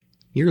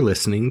You're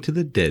listening to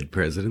the Dead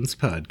Presidents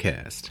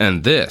Podcast.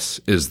 And this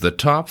is the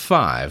top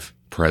 5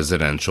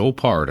 presidential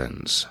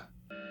pardons.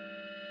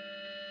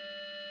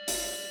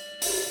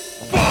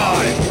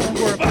 5,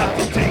 we're about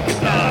to take a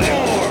dive.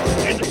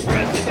 4, in the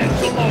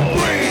presidential law.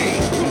 3,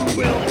 who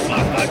will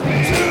fuck like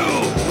me?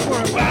 2,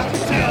 we're about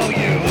to tell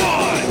you.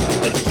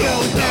 1, let's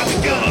go down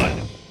the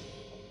gun.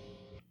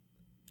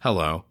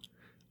 Hello,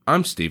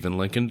 I'm Stephen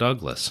Lincoln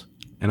Douglas.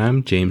 And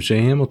I'm James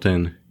J.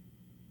 Hamilton.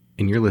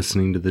 And you're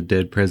listening to the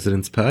Dead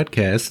Presidents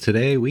Podcast.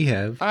 Today we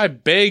have... I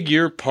beg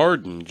your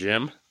pardon,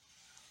 Jim.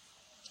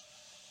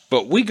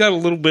 But we got a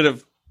little bit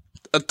of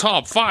a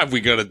top 5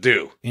 we gotta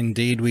do.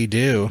 Indeed we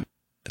do.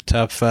 A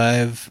top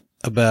 5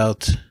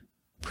 about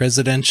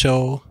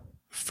presidential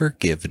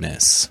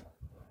forgiveness.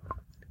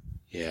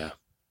 Yeah.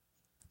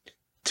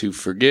 To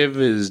forgive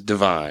is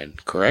divine,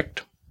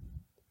 correct?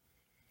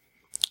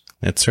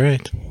 That's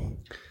right. I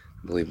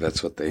believe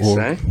that's what they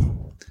say.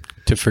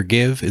 To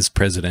forgive is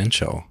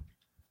presidential.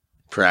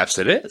 Perhaps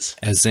it is.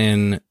 As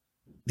in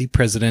the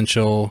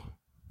presidential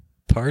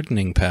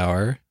pardoning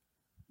power.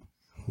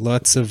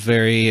 Lots of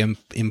very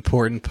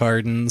important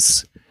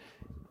pardons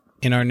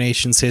in our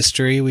nation's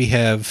history. We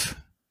have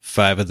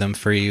 5 of them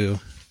for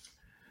you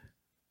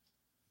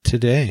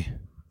today.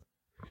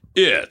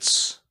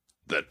 It's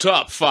the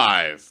top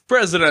 5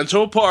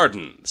 presidential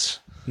pardons.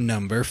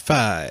 Number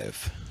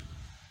 5.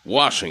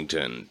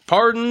 Washington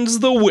pardons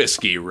the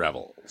Whiskey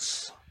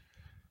Rebels.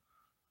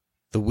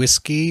 The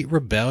Whiskey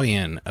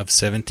Rebellion of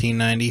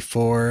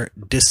 1794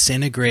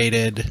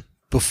 disintegrated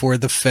before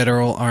the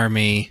Federal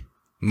Army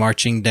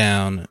marching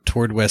down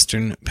toward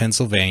western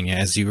Pennsylvania,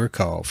 as you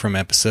recall from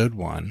episode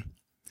 1.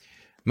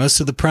 Most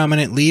of the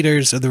prominent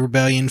leaders of the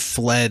rebellion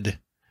fled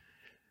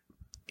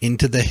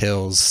into the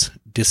hills,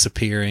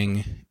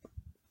 disappearing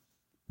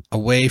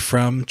away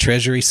from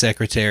Treasury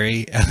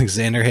Secretary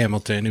Alexander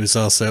Hamilton, who's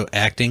also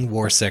acting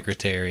war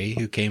secretary,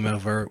 who came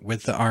over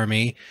with the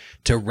army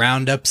to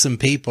round up some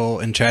people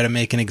and try to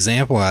make an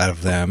example out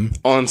of them.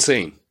 On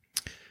scene.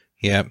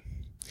 Yep.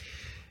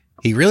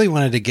 He really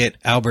wanted to get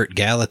Albert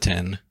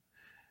Gallatin,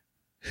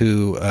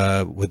 who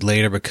would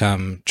later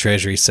become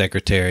Treasury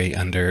Secretary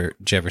under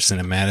Jefferson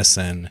and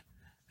Madison,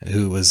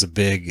 who was a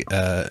big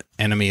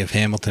enemy of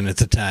Hamilton at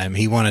the time.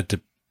 He wanted to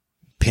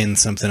pin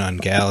something on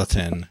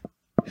Gallatin,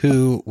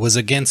 who was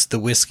against the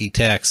whiskey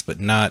tax, but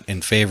not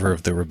in favor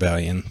of the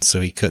rebellion,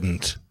 so he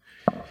couldn't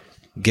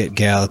get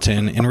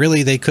Gallatin. And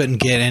really, they couldn't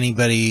get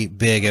anybody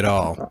big at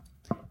all.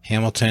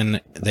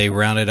 Hamilton, they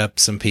rounded up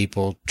some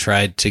people,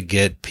 tried to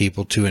get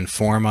people to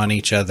inform on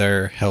each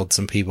other, held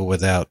some people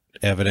without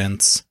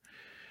evidence.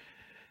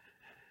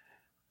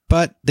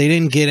 But they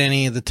didn't get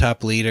any of the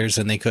top leaders,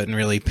 and they couldn't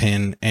really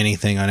pin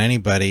anything on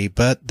anybody.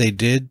 But they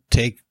did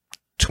take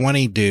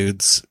 20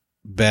 dudes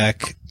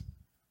back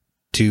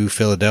to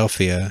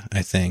Philadelphia,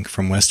 I think,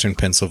 from western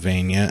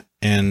Pennsylvania,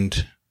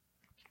 and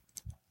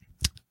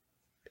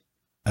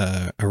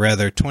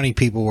 20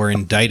 people were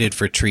indicted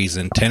for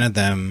treason. 10 of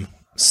them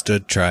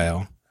stood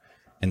trial,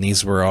 and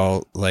these were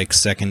all like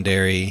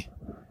secondary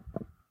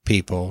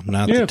people,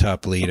 not the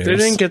top leaders. They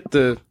didn't get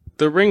the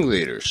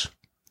ringleaders.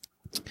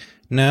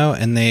 No,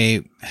 and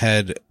they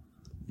had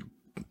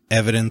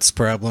evidence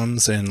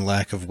problems and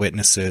lack of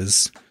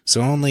witnesses,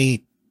 so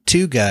only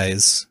 2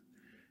 guys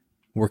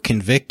were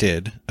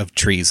convicted of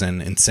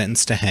treason and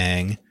sentenced to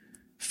hang.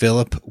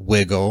 Philip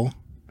Wiggle,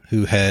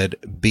 who had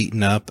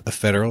beaten up a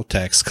federal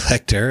tax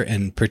collector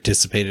and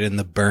participated in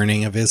the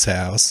burning of his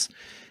house,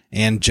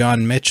 and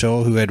John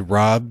Mitchell, who had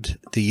robbed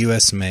the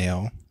U.S.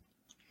 mail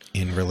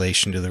in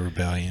relation to the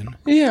rebellion.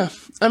 Yeah,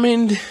 I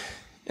mean,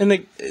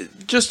 and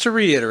just to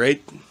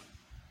reiterate,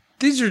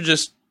 these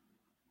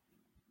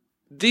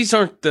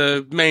aren't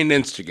the main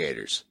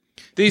instigators.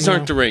 These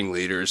aren't the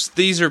ringleaders.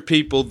 These are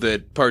people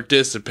that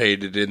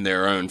participated in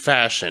their own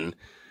fashion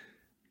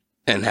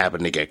and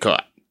happened to get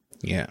caught.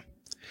 Yeah.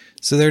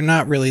 So they're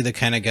not really the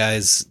kind of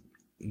guys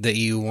that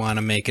you want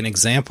to make an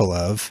example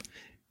of.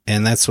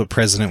 And that's what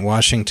President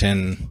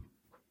Washington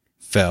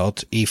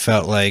felt. He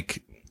felt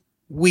like,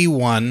 we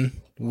won.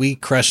 We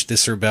crushed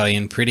this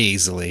rebellion pretty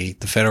easily.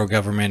 The federal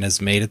government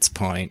has made its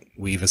point.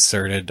 We've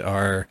asserted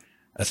our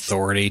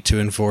authority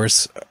to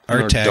enforce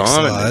our tax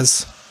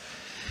laws.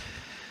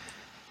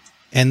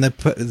 And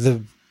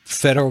the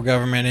federal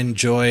government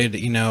enjoyed,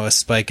 a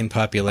spike in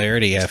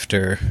popularity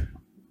after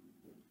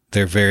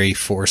their very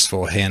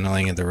forceful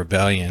handling of the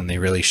rebellion. They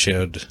really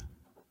showed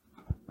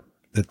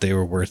that they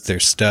were worth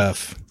their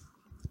stuff.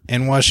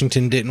 And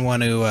Washington didn't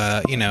want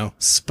to,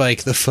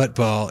 spike the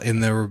football in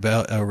the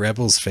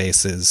rebels'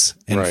 faces,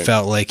 and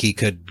felt like he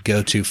could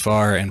go too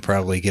far and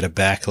probably get a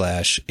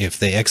backlash if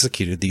they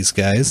executed these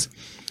guys.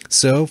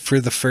 So, for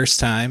the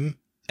first time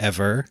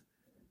ever,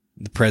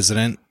 the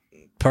president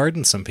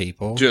pardoned some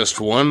people. Just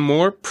one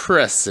more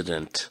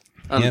precedent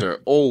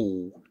under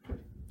old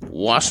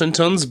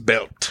Washington's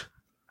belt.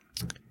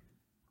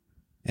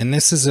 And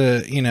this is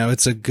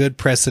it's a good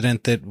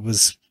precedent that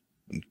was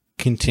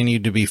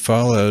continued to be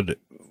followed,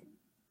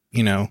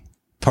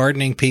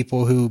 pardoning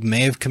people who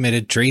may have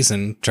committed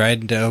treason,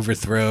 tried to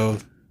overthrow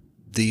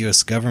the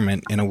U.S.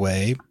 government in a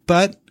way.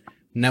 But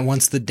now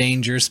once the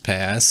danger's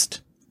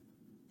passed,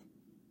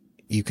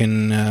 you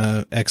can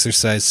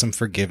exercise some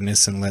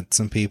forgiveness and let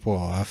some people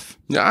off.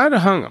 Yeah, I'd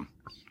have hung him.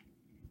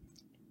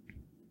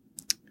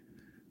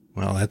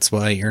 Well, that's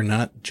why you're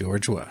not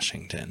George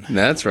Washington.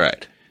 That's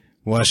right.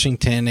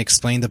 Washington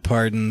explained the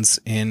pardons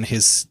in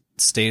his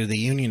State of the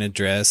Union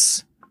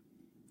address,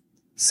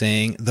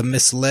 saying, "The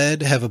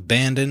misled have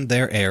abandoned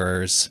their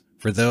errors.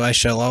 For though I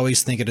shall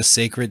always think it a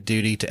sacred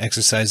duty to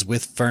exercise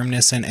with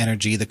firmness and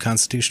energy the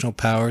constitutional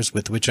powers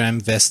with which I am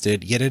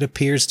vested, yet it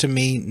appears to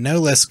me no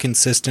less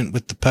consistent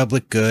with the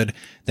public good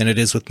than it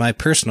is with my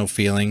personal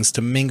feelings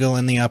to mingle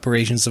in the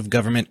operations of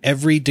government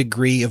every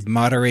degree of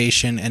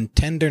moderation and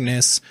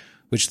tenderness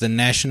which the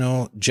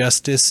national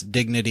justice,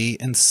 dignity,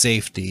 and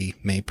safety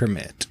may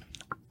permit."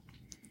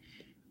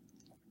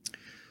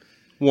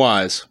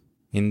 Wise.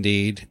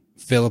 Indeed.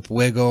 Philip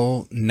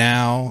Wiggle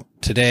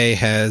today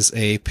has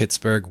a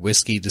Pittsburgh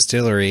whiskey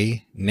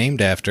distillery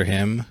named after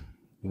him,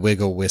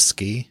 Wiggle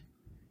Whiskey,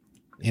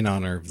 in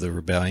honor of the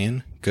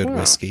rebellion. Good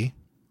whiskey.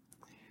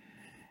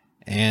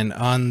 And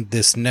on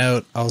this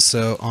note,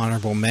 also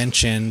honorable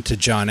mention to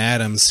John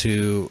Adams,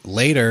 who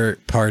later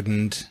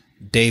pardoned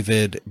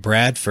David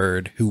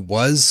Bradford, who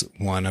was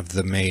one of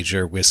the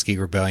major whiskey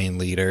rebellion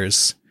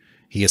leaders.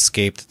 He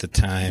escaped at the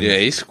time. Yeah,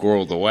 he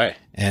squirreled away.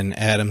 And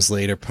Adams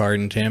later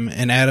pardoned him.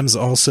 And Adams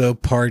also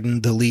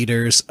pardoned the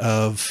leaders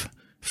of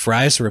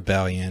Fry's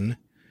Rebellion.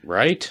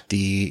 Right.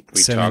 We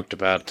talked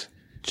about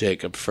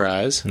Jacob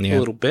Fry's a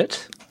little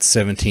bit.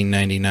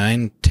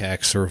 1799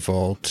 tax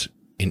revolt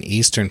in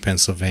eastern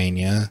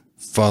Pennsylvania,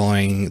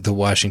 following the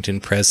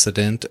Washington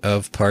precedent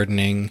of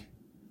pardoning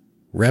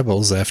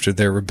rebels after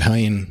their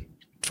rebellion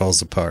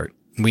falls apart.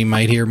 We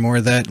might hear more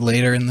of that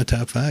later in the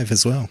top 5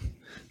 as well.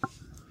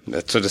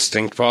 That's a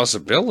distinct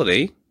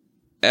possibility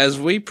as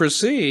we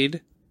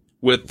proceed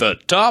with the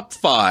top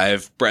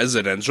 5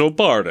 presidential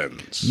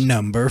pardons.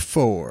 Number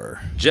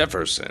 4.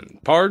 Jefferson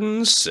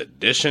pardons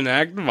Sedition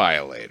Act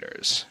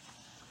violators.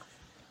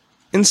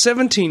 In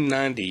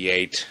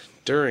 1798,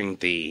 during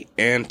the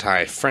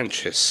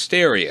anti-French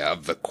hysteria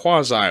of the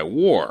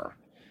Quasi-War,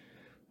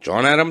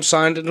 John Adams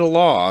signed into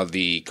law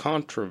the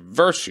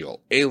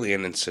controversial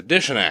Alien and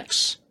Sedition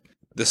Acts.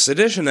 The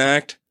Sedition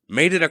Act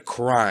made it a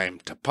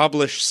crime to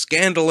publish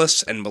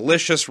scandalous and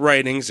malicious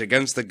writings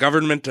against the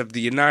government of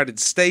the United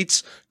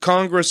States,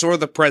 Congress, or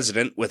the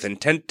President with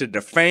intent to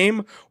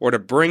defame or to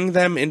bring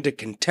them into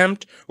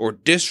contempt or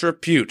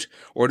disrepute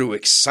or to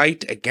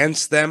excite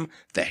against them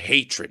the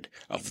hatred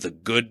of the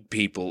good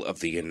people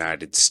of the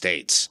United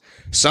States.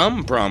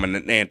 Some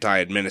prominent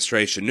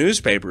anti-administration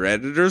newspaper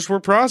editors were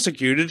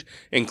prosecuted,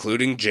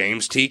 including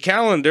James T.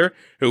 Callender,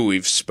 who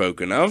we've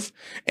spoken of,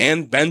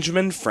 and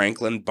Benjamin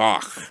Franklin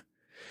Bach.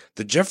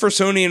 The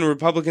Jeffersonian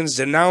Republicans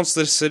denounced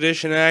the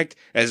Sedition Act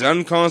as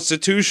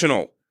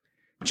unconstitutional.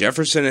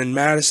 Jefferson and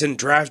Madison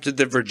drafted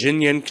the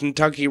Virginia and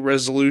Kentucky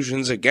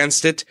resolutions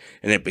against it,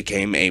 and it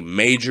became a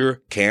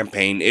major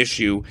campaign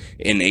issue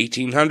in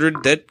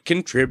 1800 that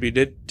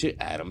contributed to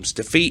Adams'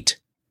 defeat.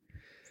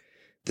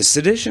 The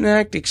Sedition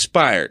Act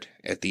expired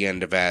at the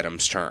end of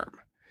Adams' term.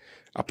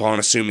 Upon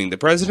assuming the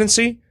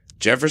presidency,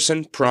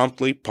 Jefferson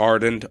promptly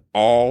pardoned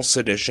all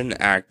Sedition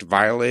Act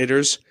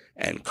violators,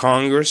 and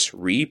Congress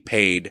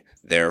repaid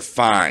their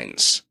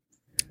fines.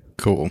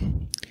 Cool.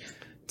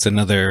 It's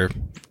another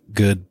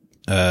good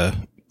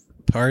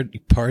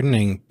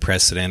pardoning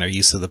precedent or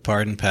use of the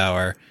pardon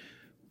power.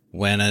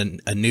 When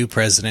a new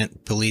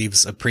president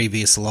believes a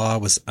previous law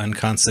was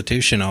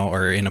unconstitutional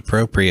or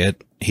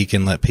inappropriate, he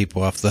can let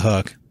people off the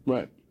hook.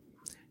 Right.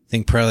 I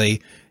think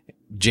probably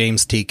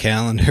James T.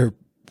 Callender,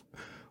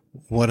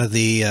 one of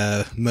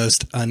the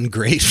most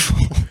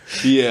ungrateful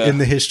in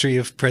the history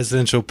of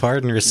presidential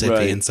pardon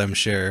recipients, right. I'm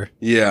sure.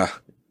 Yeah.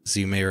 As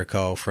you may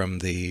recall from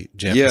the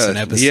Jefferson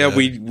episode. Yeah,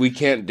 we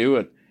can't do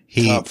it.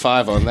 Top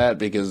 5 on that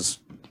because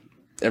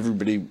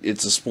everybody,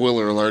 it's a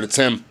spoiler alert. It's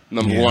him,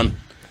 number 1.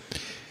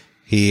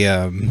 He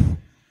wanted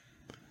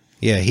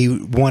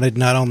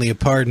not only a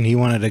pardon, he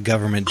wanted a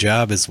government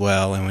job as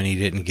well. And when he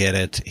didn't get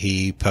it,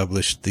 he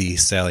published the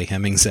Sally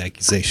Hemings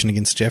accusation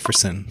against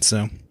Jefferson.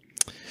 So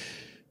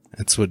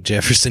that's what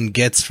Jefferson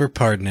gets for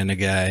pardoning a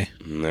guy.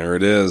 And there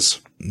it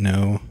is.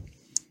 No.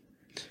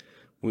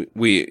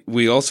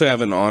 We also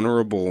have an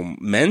honorable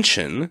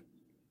mention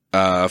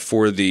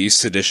for the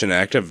Sedition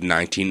Act of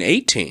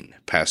 1918,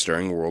 passed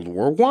during World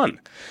War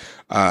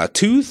I.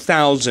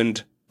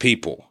 2,000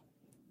 people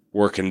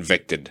were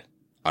convicted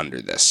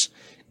under this,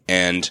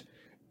 and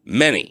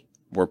many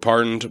were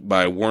pardoned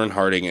by Warren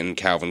Harding and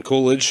Calvin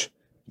Coolidge.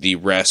 The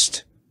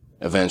rest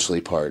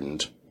eventually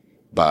pardoned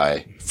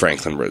by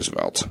Franklin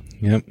Roosevelt.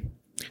 Yep.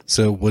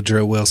 So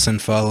Woodrow Wilson,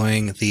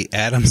 following the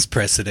Adams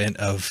precedent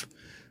of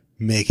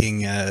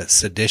making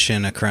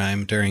sedition a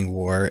crime during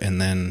war, and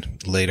then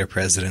later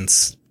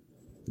presidents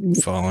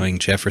following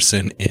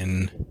Jefferson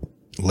in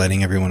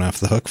letting everyone off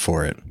the hook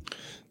for it.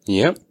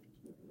 Yep.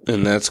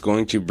 And that's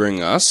going to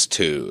bring us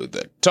to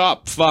the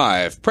top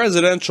 5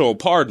 presidential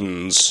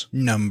pardons.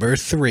 Number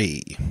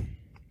 3.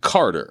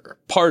 Carter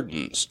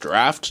pardons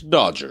draft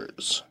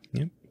dodgers.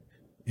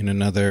 In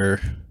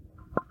another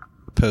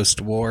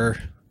post-war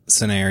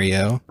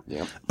scenario,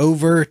 Yep.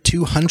 over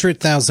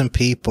 200,000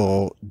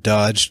 people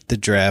dodged the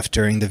draft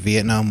during the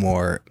Vietnam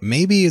War.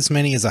 Maybe as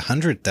many as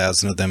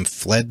 100,000 of them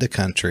fled the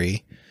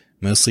country,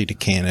 mostly to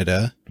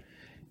Canada.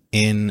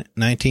 In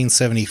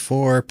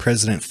 1974,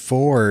 President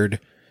Ford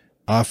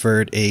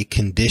offered a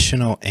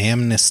conditional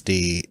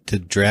amnesty to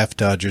draft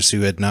dodgers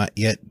who had not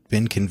yet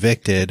been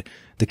convicted,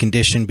 the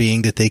condition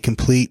being that they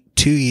complete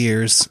 2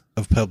 years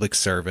of public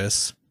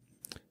service.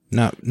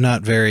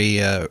 Not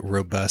very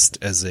robust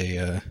as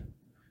a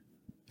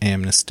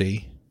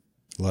amnesty.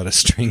 A lot of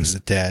strings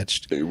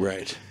attached.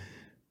 Right.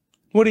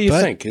 What do you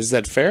think? Is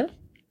that fair?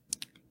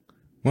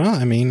 Well,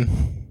 I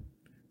mean,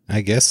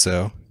 I guess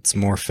so. It's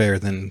more fair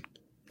than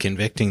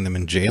convicting them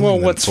and jailing Well,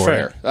 them what's for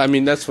fair? it. I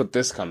mean, that's what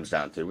this comes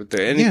down to. With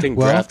anything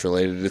draft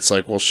related, it's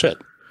like, well, shit.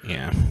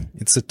 Yeah,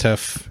 it's a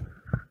tough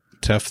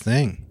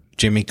thing.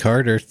 Jimmy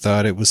Carter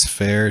thought it was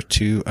fair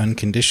to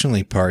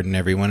unconditionally pardon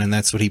everyone, and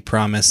that's what he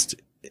promised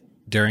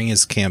during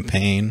his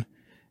campaign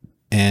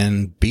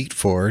and beat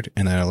Ford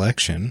in that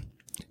election.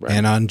 Right.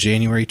 And on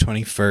January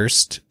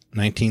 21st,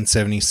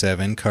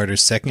 1977,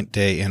 Carter's second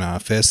day in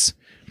office,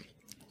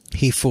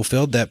 he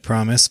fulfilled that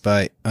promise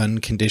by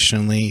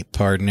unconditionally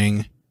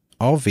pardoning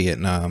all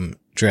Vietnam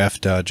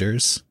draft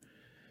dodgers,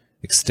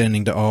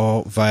 extending to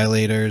all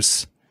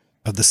violators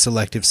of the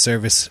Selective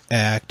Service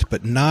Act,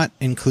 but not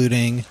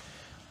including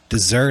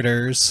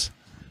deserters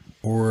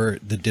or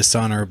the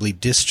dishonorably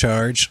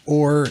discharged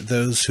or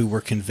those who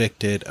were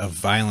convicted of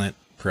violent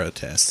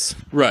protests.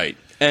 Right.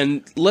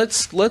 And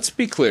let's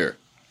be clear.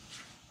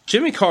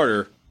 Jimmy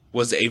Carter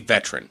was a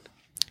veteran.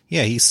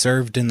 Yeah, he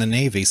served in the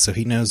Navy, so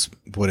he knows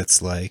what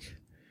it's like.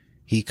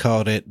 He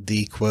called it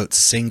the, quote,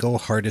 single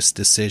hardest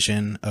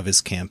decision of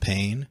his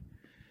campaign.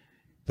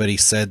 But he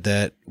said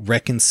that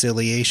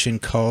reconciliation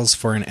calls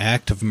for an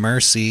act of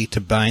mercy to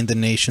bind the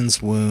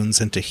nation's wounds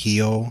and to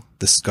heal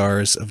the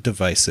scars of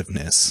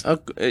divisiveness.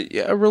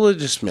 A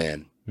religious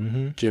man,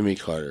 Jimmy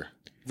Carter.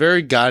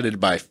 Very guided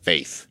by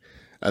faith.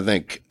 I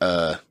think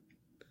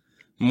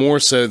more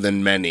so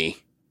than many,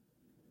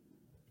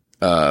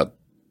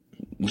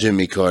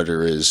 Jimmy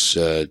Carter is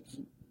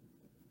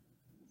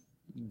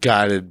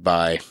guided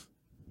by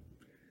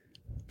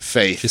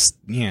faith.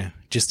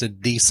 Just a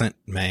decent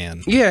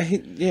man.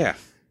 Yeah.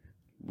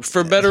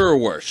 For better or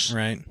worse.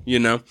 Right. You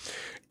know?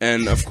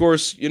 And, of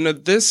course,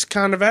 this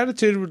kind of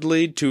attitude would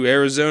lead to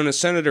Arizona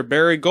Senator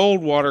Barry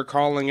Goldwater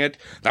calling it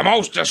the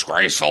most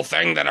disgraceful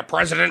thing that a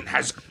president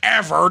has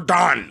ever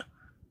done.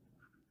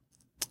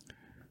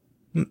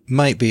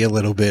 Might be a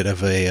little bit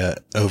of a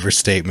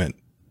overstatement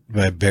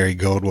by Barry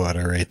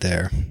Goldwater right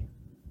there.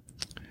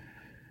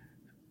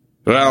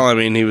 Well, I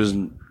mean, he was,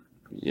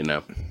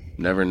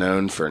 never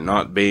known for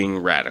not being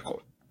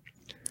radical.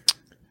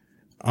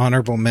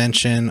 Honorable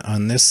mention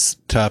on this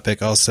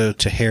topic also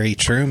to Harry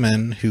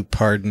Truman, who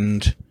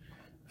pardoned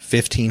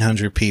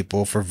 1,500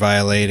 people for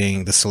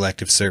violating the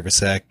Selective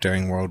Service Act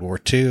during World War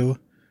II.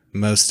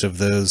 Most of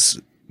those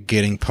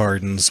getting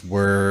pardons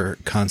were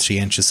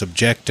conscientious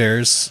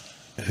objectors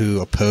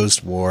who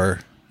opposed war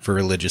for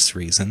religious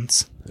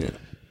reasons. Yeah.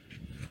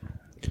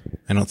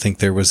 I don't think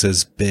there was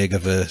as big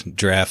of a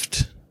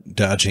draft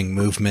dodging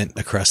movement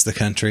across the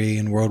country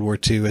in World War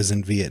II as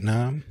in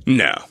Vietnam.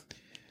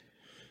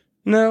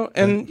 No,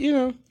 and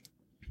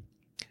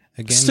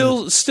Again,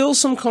 still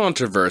some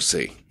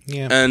controversy.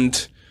 Yeah.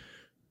 And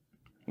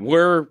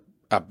we're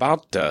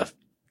about to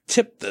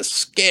tip the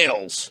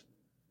scales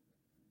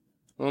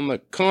on the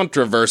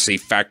controversy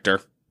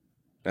factor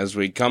as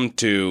we come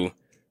to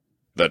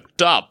the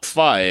top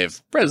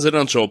 5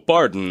 presidential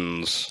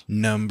pardons.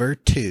 Number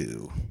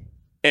 2.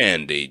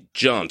 Andy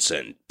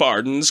Johnson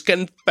pardons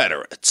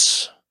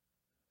Confederates.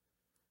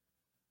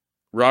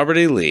 Robert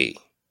E. Lee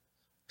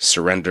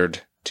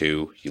surrendered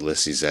to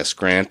Ulysses S.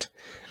 Grant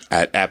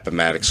at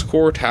Appomattox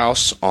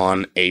Courthouse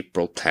on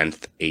April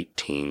 10th,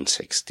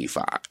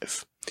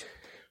 1865.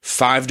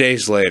 5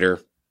 days later,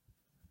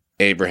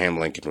 Abraham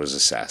Lincoln was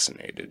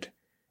assassinated,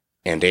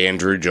 and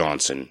Andrew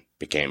Johnson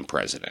became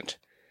president.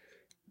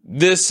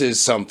 This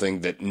is something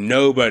that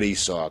nobody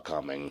saw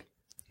coming,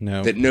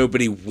 that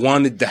nobody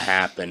wanted to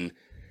happen.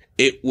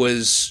 It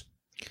was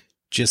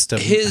just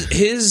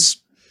his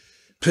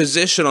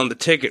position on the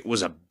ticket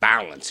was a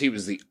balance. He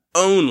was the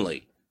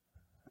only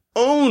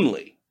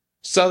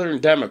Southern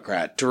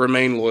Democrat to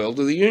remain loyal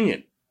to the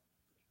Union.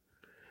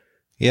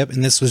 Yep,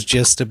 and this was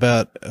just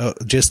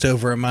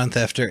over a month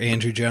after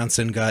Andrew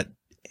Johnson got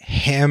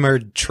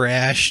hammered,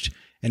 trashed,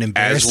 and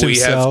embarrassed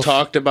himself. As we have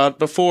talked about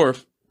before.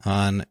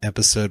 On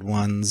episode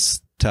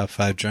 1's Top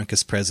 5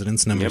 Drunkest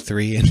Presidents, number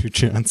 3, Andrew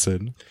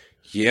Johnson.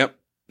 Yep.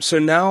 So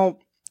now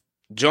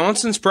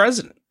Johnson's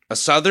president, a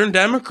Southern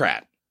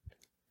Democrat.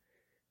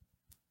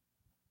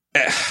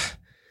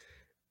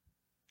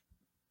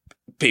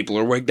 People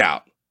are wigged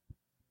out.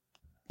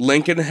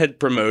 Lincoln had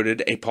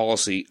promoted a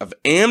policy of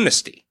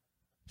amnesty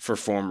for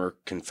former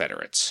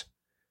Confederates,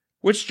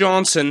 which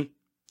Johnson,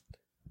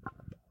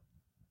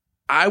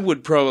 I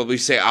would probably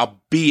say,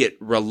 albeit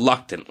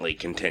reluctantly,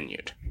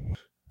 continued.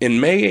 In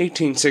May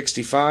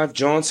 1865,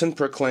 Johnson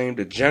proclaimed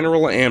a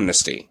general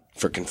amnesty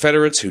for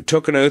Confederates who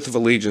took an oath of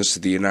allegiance to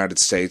the United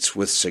States,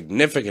 with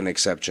significant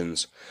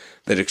exceptions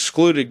that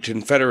excluded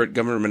Confederate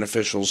government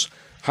officials,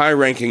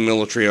 high-ranking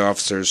military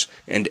officers,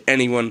 and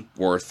anyone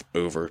worth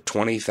over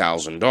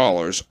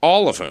 $20,000,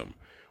 all of whom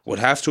would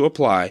have to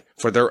apply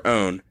for their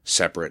own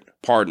separate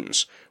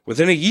pardons.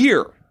 Within a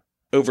year,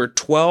 over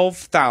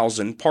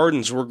 12,000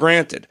 pardons were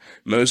granted,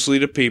 mostly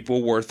to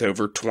people worth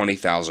over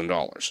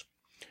 $20,000.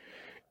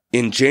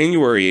 In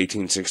January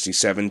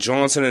 1867,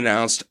 Johnson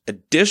announced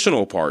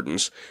additional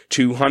pardons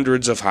to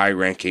hundreds of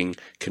high-ranking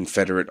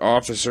Confederate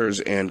officers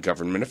and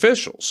government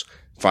officials.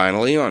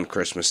 Finally, on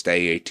Christmas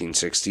Day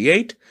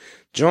 1868,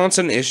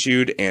 Johnson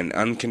issued an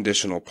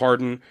unconditional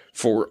pardon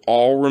for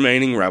all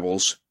remaining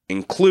rebels,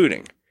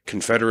 including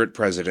Confederate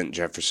President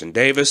Jefferson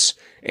Davis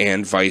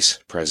and Vice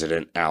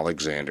President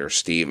Alexander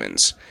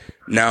Stephens.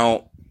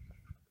 Now,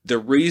 the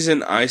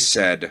reason I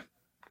said,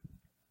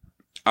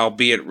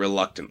 albeit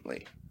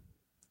reluctantly,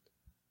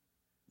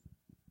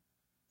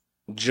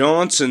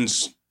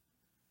 Johnson's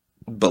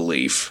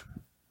belief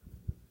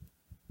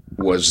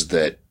was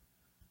that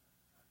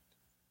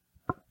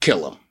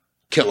kill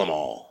them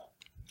all,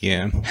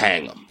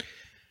 hang them.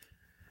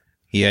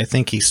 Yeah, I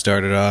think he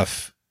started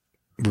off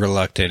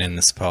reluctant in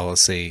this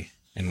policy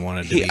and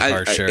wanted to be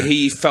harsher.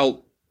 He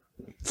felt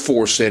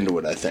forced into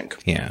it, I think.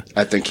 Yeah.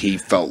 I think he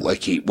felt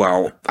like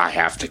I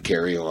have to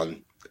carry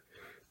on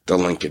the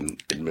Lincoln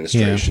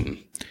administration.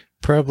 Yeah.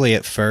 Probably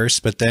at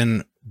first, but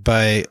then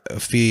by a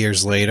few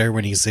years later,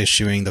 when he's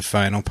issuing the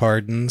final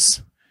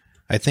pardons,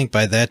 I think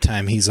by that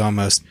time he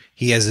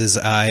has his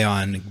eye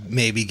on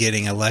maybe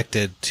getting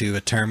elected to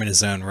a term in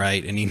his own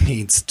right, and he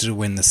needs to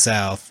win the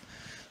South.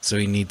 So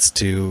he needs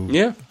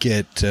to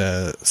get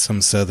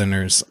some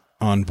Southerners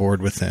on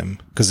board with him,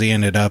 because he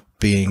ended up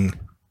being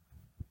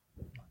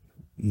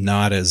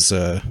not as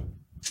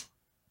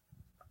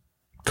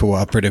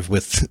cooperative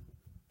with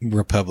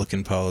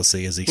Republican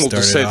policy as he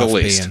started off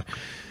being.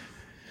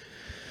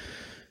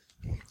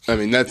 I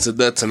mean, that's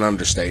an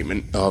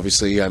understatement.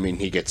 Obviously, I mean,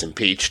 he gets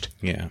impeached.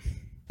 Yeah.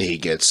 He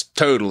gets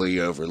totally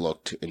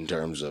overlooked in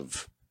terms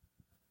of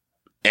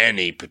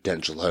any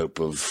potential hope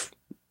of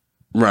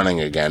running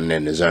again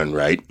in his own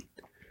right.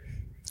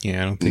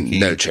 Yeah, I don't think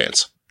no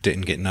chance.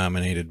 Didn't get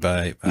nominated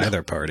by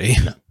either party.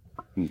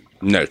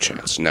 No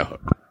chance. No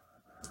hope.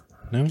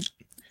 No.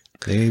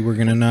 They were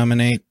going to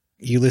nominate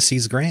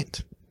Ulysses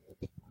Grant.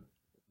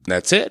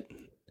 That's it.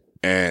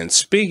 And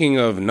speaking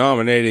of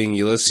nominating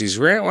Ulysses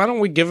Grant, why don't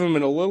we give him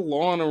a little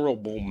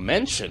honorable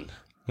mention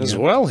as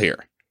well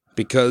here?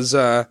 Because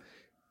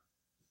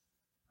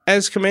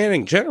as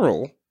commanding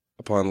general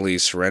upon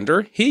Lee's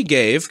surrender, he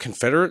gave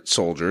Confederate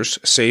soldiers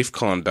safe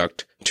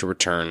conduct to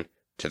return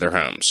to their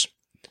homes.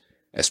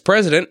 As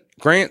president,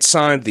 Grant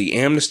signed the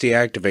Amnesty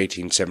Act of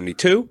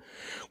 1872,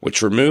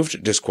 which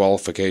removed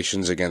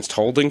disqualifications against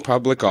holding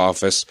public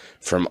office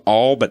from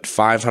all but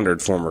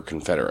 500 former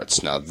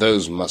Confederates. Now,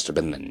 those must have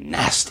been the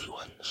nasty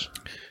ones.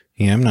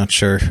 Yeah, I'm not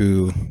sure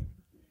who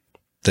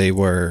they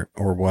were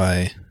or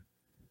why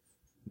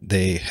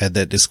they had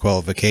that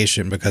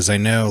disqualification, because I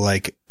know,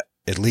 like,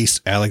 at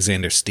least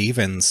Alexander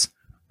Stephens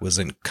was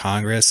in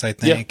Congress, I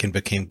think, and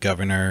became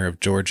governor of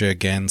Georgia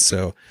again.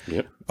 So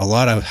a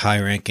lot of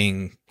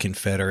high-ranking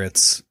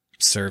Confederates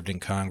served in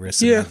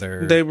Congress. And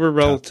other they were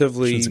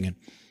relatively,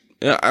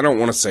 I don't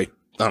want to say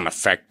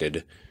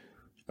unaffected.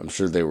 I'm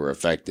sure they were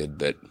affected,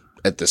 but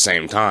at the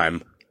same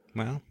time,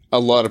 well, a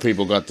lot of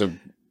people got to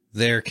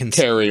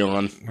carry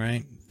on.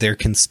 Right. Their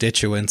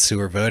constituents who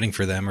are voting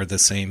for them are the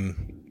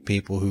same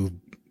people who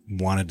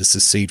wanted to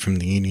secede from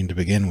the Union to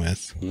begin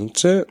with.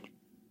 That's it.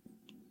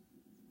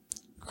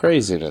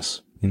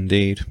 Craziness.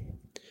 Indeed.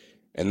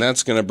 And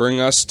that's going to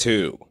bring us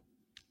to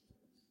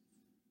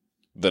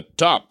the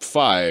top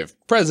 5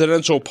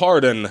 presidential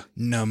pardon.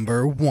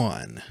 Number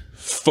 1.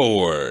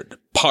 Ford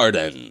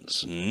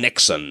pardons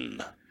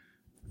Nixon.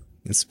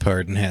 This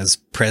pardon has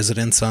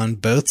presidents on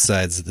both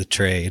sides of the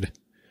trade.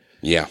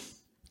 Yeah.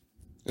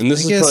 And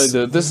this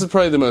is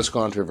probably the most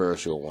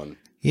controversial one.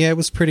 Yeah, it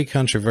was pretty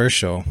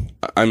controversial.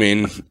 I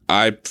mean,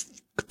 I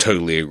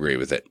totally agree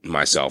with it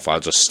myself. I'll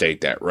just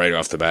state that right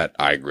off the bat.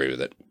 I agree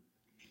with it.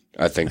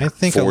 I think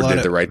Ford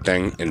did the right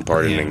thing in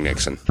pardoning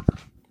Nixon.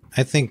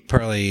 I think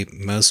probably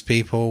most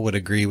people would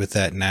agree with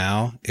that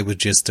now. It was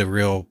just a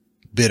real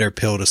bitter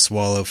pill to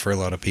swallow for a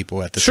lot of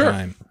people at the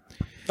time.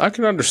 I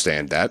can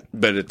understand that,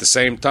 but at the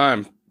same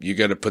time, you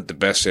got to put the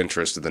best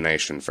interest of the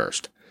nation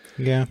first.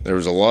 Yeah. There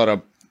was a lot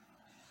of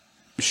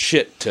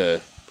shit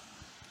to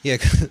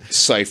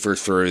cipher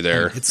through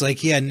there. It's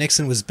like,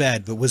 Nixon was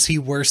bad, but was he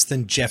worse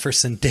than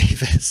Jefferson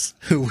Davis,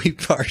 who we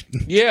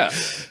pardoned? Yeah.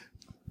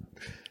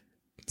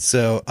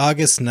 So,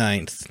 August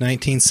 9th,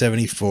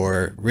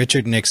 1974,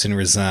 Richard Nixon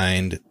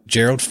resigned.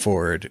 Gerald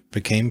Ford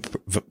became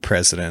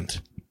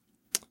president.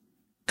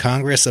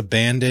 Congress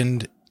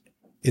abandoned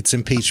its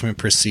impeachment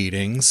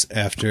proceedings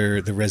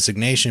after the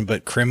resignation,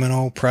 but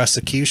criminal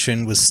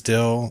prosecution was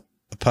still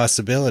a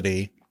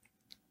possibility.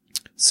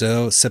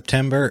 So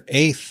September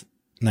 8th,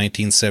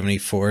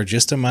 1974,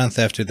 just a month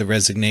after the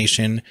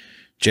resignation,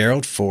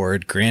 Gerald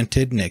Ford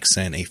granted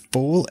Nixon a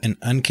full and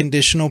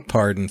unconditional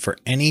pardon for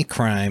any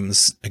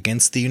crimes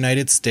against the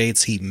United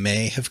States he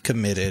may have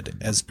committed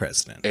as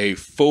president. A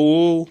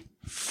full,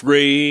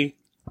 free,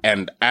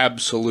 and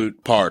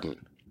absolute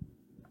pardon.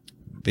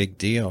 Big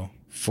deal.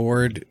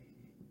 Ford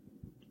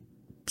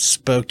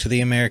spoke to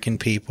the American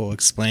people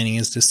explaining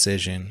his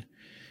decision.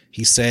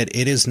 He said,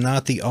 "It is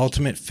not the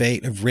ultimate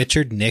fate of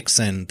Richard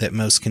Nixon that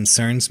most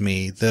concerns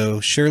me,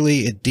 though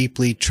surely it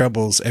deeply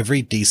troubles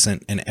every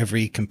decent and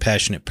every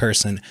compassionate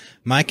person.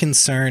 My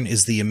concern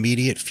is the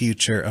immediate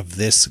future of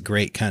this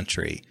great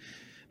country.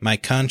 My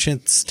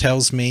conscience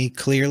tells me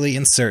clearly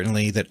and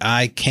certainly that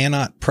I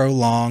cannot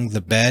prolong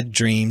the bad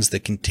dreams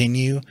that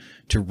continue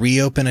to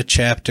reopen a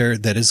chapter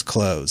that is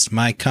closed.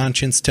 My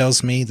conscience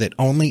tells me that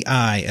only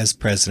I, as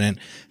president,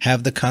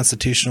 have the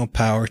constitutional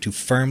power to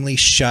firmly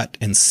shut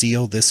and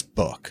seal this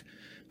book.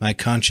 My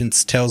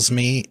conscience tells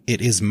me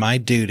it is my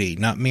duty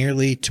not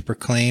merely to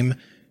proclaim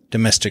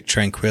domestic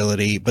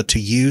tranquility, but to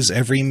use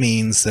every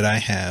means that I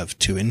have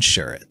to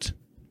ensure it."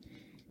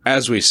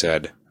 As we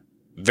said,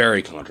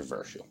 very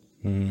controversial.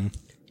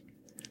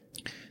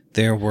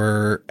 There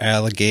were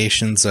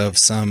allegations of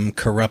some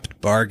corrupt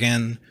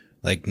bargain,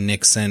 like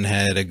Nixon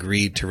had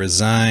agreed to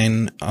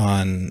resign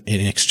in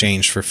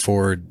exchange for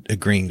Ford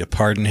agreeing to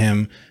pardon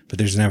him, but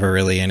there's never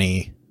really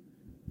any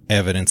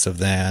evidence of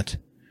that.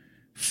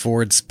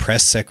 Ford's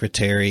press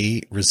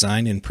secretary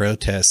resigned in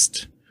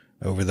protest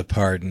over the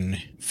pardon.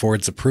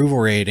 Ford's approval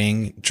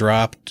rating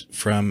dropped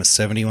from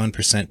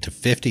 71% to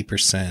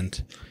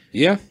 50%.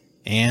 Yeah.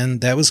 And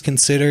that was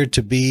considered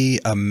to be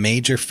a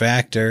major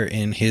factor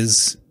in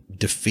his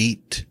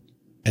defeat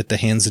at the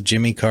hands of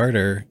Jimmy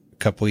Carter a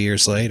couple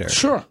years later.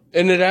 Sure.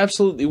 And it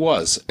absolutely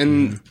was.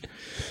 And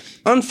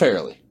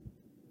unfairly.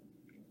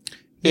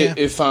 Yeah.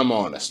 If I'm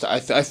honest. I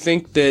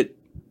think that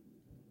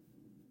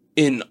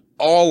in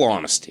all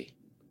honesty,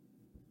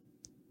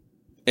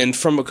 and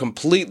from a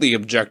completely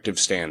objective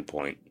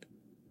standpoint,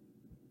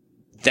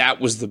 that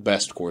was the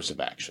best course of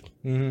action.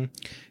 Mm-hmm.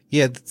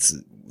 Yeah,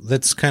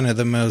 that's kind of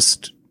the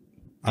most...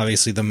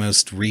 obviously the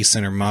most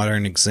recent or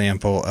modern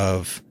example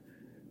of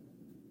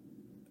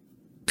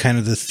kind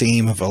of the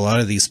theme of a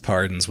lot of these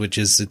pardons, which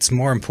is it's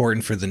more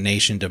important for the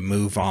nation to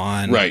move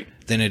on Right.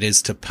 than it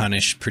is to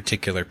punish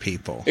particular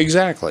people.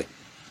 Exactly.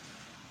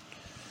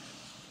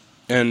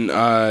 And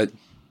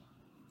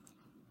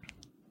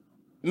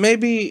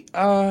maybe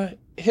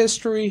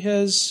history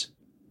has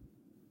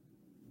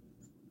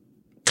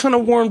kind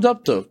of warmed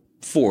up to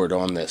Ford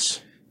on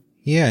this.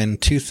 Yeah, in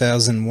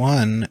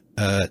 2001,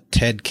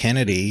 Ted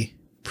Kennedy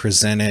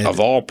presented Of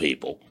all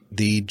people.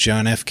 the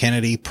John F.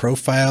 Kennedy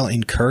Profile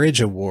in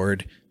Courage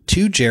Award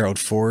to Gerald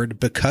Ford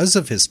because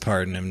of his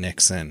pardon of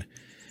Nixon.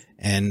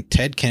 And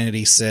Ted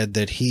Kennedy said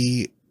that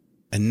he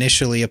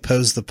initially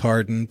opposed the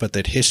pardon, but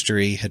that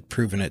history had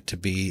proven it to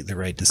be the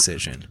right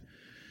decision.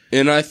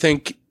 And I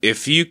think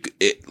if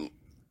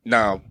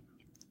now,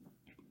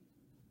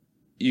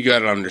 you got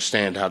to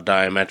understand how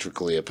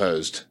diametrically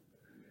opposed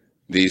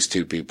these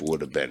two people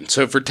would have been.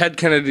 So for Ted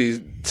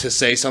Kennedy to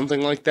say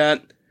something like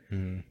that,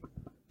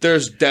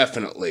 there's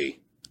definitely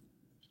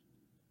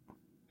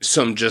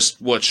some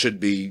just what should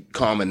be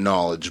common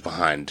knowledge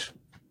behind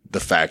the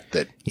fact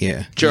that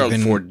Gerald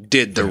Ford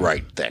did the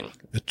right thing.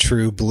 A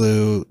true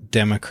blue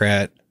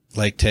Democrat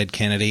like Ted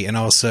Kennedy, and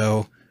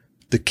also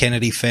the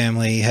Kennedy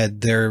family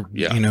had their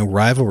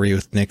rivalry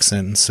with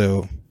Nixon.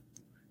 So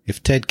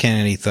if Ted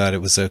Kennedy thought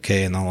it was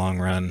okay in the long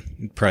run,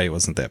 it probably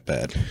wasn't that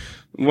bad.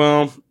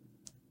 Well,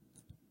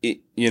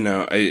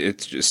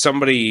 it's just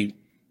somebody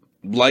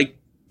like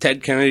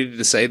Ted Kennedy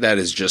to say that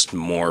is just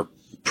more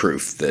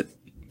proof that,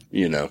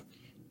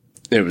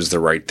 it was the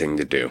right thing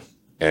to do.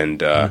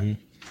 And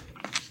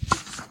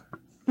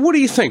what do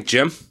you think,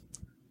 Jim?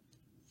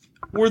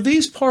 Were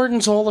these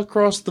pardons all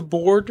across the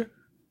board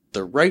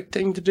the right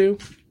thing to do?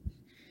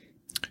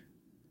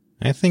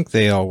 I think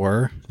they all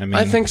were.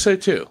 I think so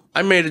too.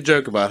 I made a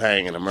joke about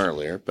hanging them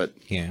earlier, but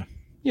yeah.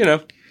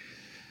 Yeah,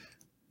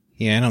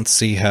 I don't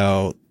see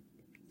how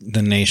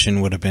the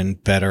nation would have been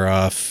better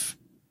off,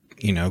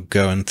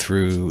 going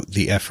through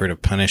the effort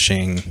of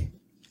punishing.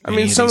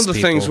 Some of the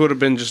things would have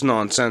been just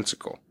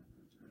nonsensical.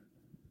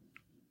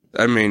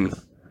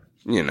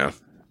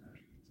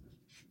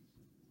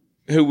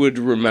 Who would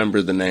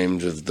remember the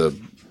names of the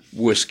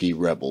whiskey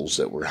rebels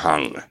that were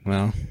hung?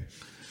 Well,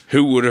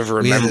 who would have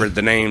remembered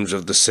the names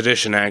of the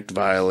Sedition Act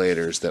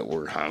violators that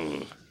were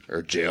hung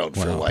or jailed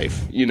for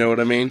life? You know what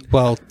I mean?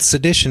 Well,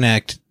 Sedition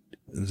Act,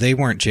 they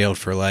weren't jailed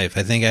for life.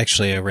 I think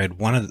actually I read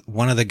one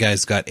of the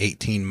guys got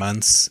 18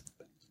 months,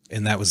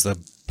 and that was the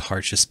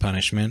harshest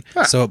punishment.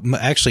 Huh. So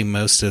actually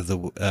most of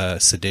the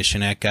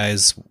Sedition Act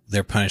guys,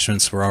 their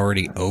punishments were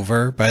already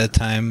over by the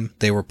time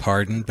they were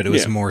pardoned, but it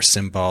was more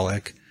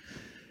symbolic.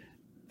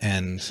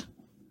 And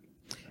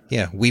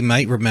we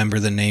might remember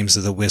the names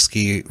of the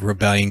Whiskey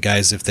Rebellion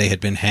guys if they had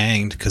been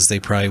hanged, because they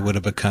probably would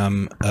have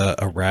become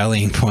a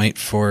rallying point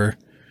for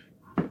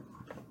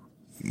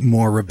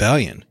more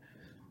rebellion.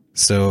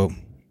 So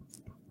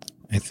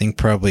I think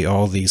probably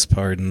all these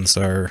pardons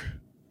are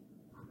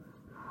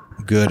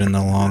good in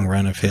the long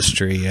run of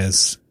history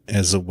as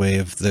a way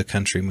of the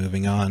country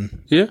moving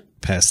on Yeah.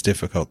 past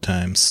difficult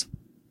times.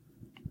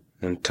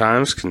 And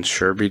times can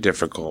sure be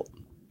difficult.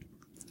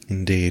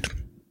 Indeed.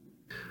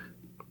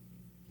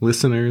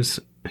 Listeners,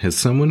 has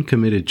someone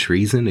committed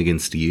treason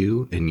against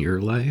you in your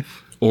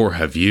life? Or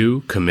have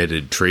you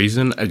committed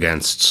treason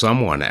against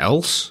someone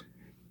else?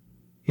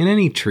 In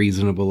any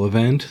treasonable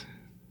event,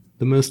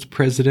 the most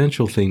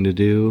presidential thing to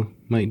do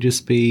might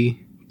just be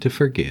to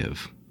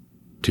forgive.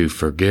 To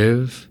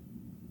forgive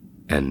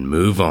and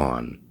move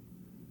on.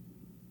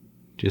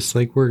 Just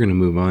like we're going to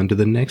move on to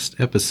the next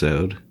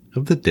episode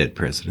of the Dead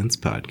Presidents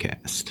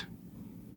Podcast.